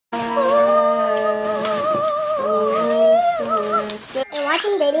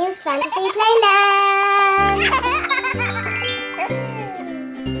Fantasy Playland!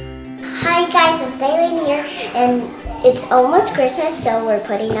 Hi guys, it's Daelene here, and it's almost Christmas, so we're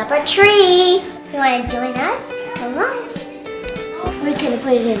putting up a tree. You want to join us? Come on. We're going to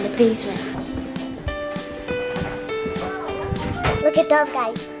put it in the basement. Look at those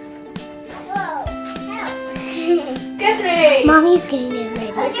guys. Whoa. Get Ray! Mommy's getting it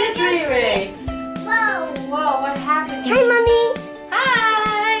ready. Get Ray. Whoa. Whoa, what happened? Hi, Mommy.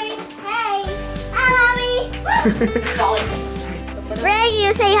 Hi! Hey. Hi, Mommy. Ray,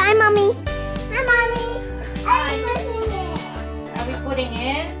 you say hi, Mommy. Hi, Mommy. Are you listening? Are we putting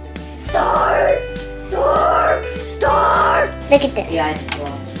in? Star. Look at this. Yeah, it's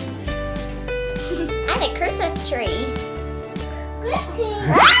well. And a Christmas tree.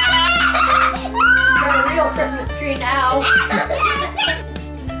 You're a real Christmas tree now.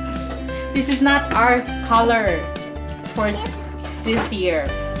 This is not our color for this year.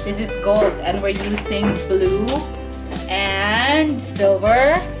 This is gold, and we're using blue and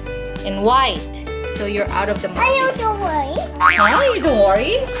silver and white. So you're out of the money. Oh, don't worry. Huh? You don't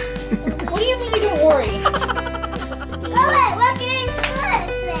worry? What do you mean you don't worry? What is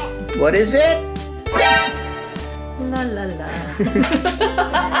this? What is it? La la la.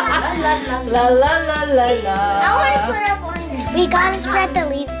 La la la la la. I want to put up on this. We gotta spread the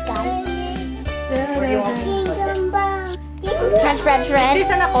leaves, guys. Where do you want me to put it? Spread. This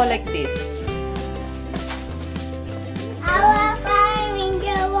and a like this. Our firing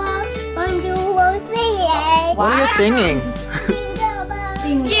girl on the walls, yay. What are you singing?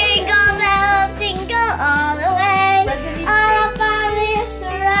 Jingle bells, jingle all the way. Our family is to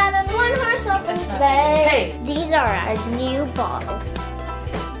ride on one horse open sleigh. Hey. These are our new balls.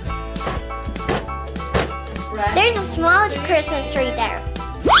 Right. There's a small Christmas tree there.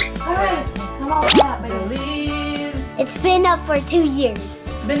 Alright, come on up. The leaves. It's been up for 2 years.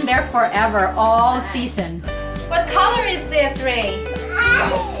 It's been there forever, all season. What color is this, Ray?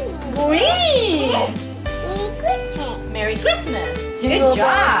 Green! Merry Christmas! Good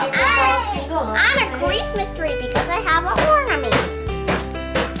job! I'm a Christmas tree because I have an ornament.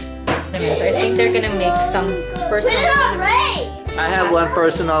 I think they're gonna make some personal ornament. I have one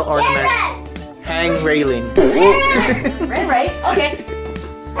personal ornament. Hang railing. Ray, okay.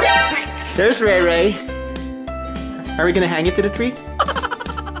 There's Ray. Are we gonna hang it to the tree?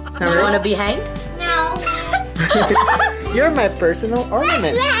 You wanna be hanged? No. You're my personal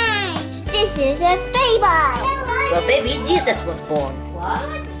ornament. This is a fable. Well, baby Jesus was born. What?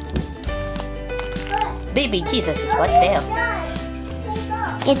 Baby Jesus is what there?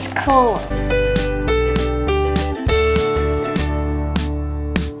 It's cool.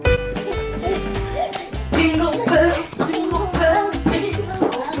 Jingle bell, jingle bell.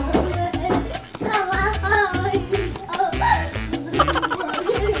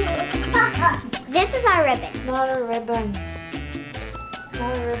 This is our ribbon. It's not a ribbon. It's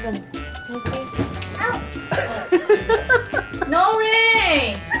not a ribbon. Can you see? No,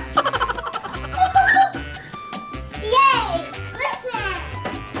 Ray! Yay! Listen!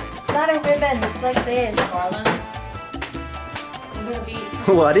 It's not a ribbon. It's like this. Garland. I'm gonna be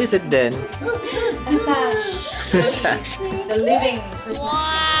What is it then? a sash. Sash. The living Christmas.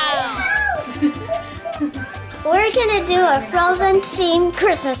 We're gonna do a frozen themed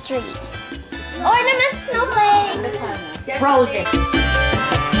Christmas tree. Ornament snowflakes. Frozen.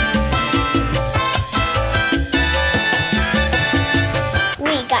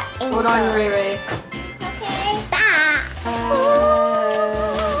 We got ink. Hold on, Ray. Okay.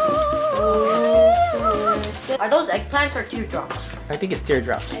 Are those eggplants or teardrops? I think it's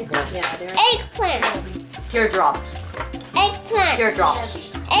teardrops. Yeah, they're Eggplants. Teardrops. Eggplants. Teardrops.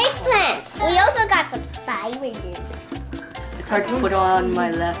 Eggplants. We also got some spiders. It's hard to put on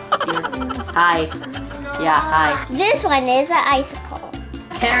my left ear. Hi. Yeah, hi. This one is an icicle.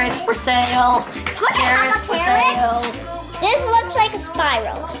 Carrots for sale. What Carrots for sale. This looks like a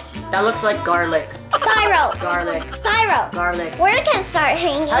spiral. That looks like garlic. Spiral. Garlic. Spiral. Garlic. We're gonna start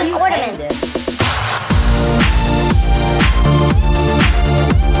hanging How do you hang ornaments. this?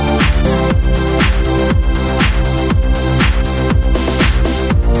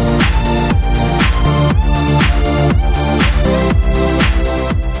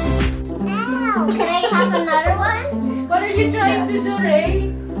 Can I have another one? What are you trying to do,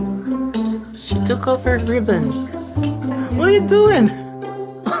 Ray? She took off her ribbon. What are you doing?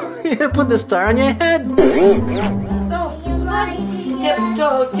 You're gonna put the star on your head.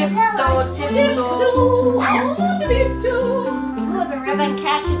 Tiptoe, tiptoe, tiptoe. Tiptoe. Oh, the ribbon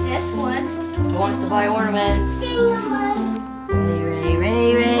catches this one. Who wants to buy ornaments?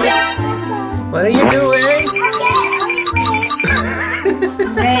 Ray. What are you doing?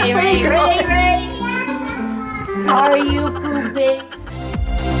 Ray, Ray.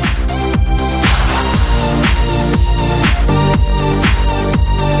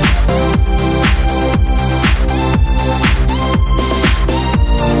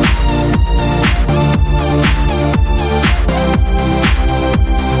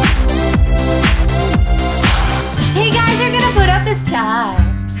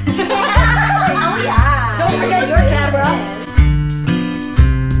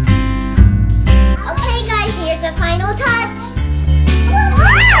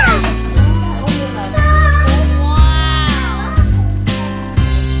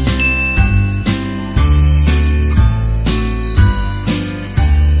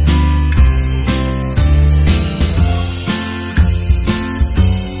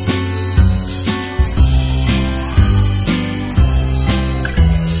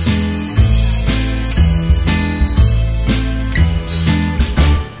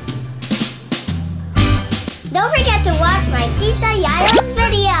 Don't forget to watch my Tita Yayo's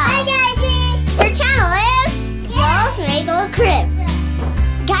video. Hi, Daddy. Her channel is Yayo's Mega Crib.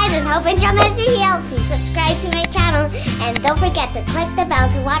 Guys, and hope you enjoyed my video. Please subscribe to my channel and don't forget to click the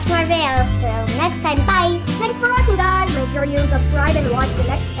bell to watch more videos. So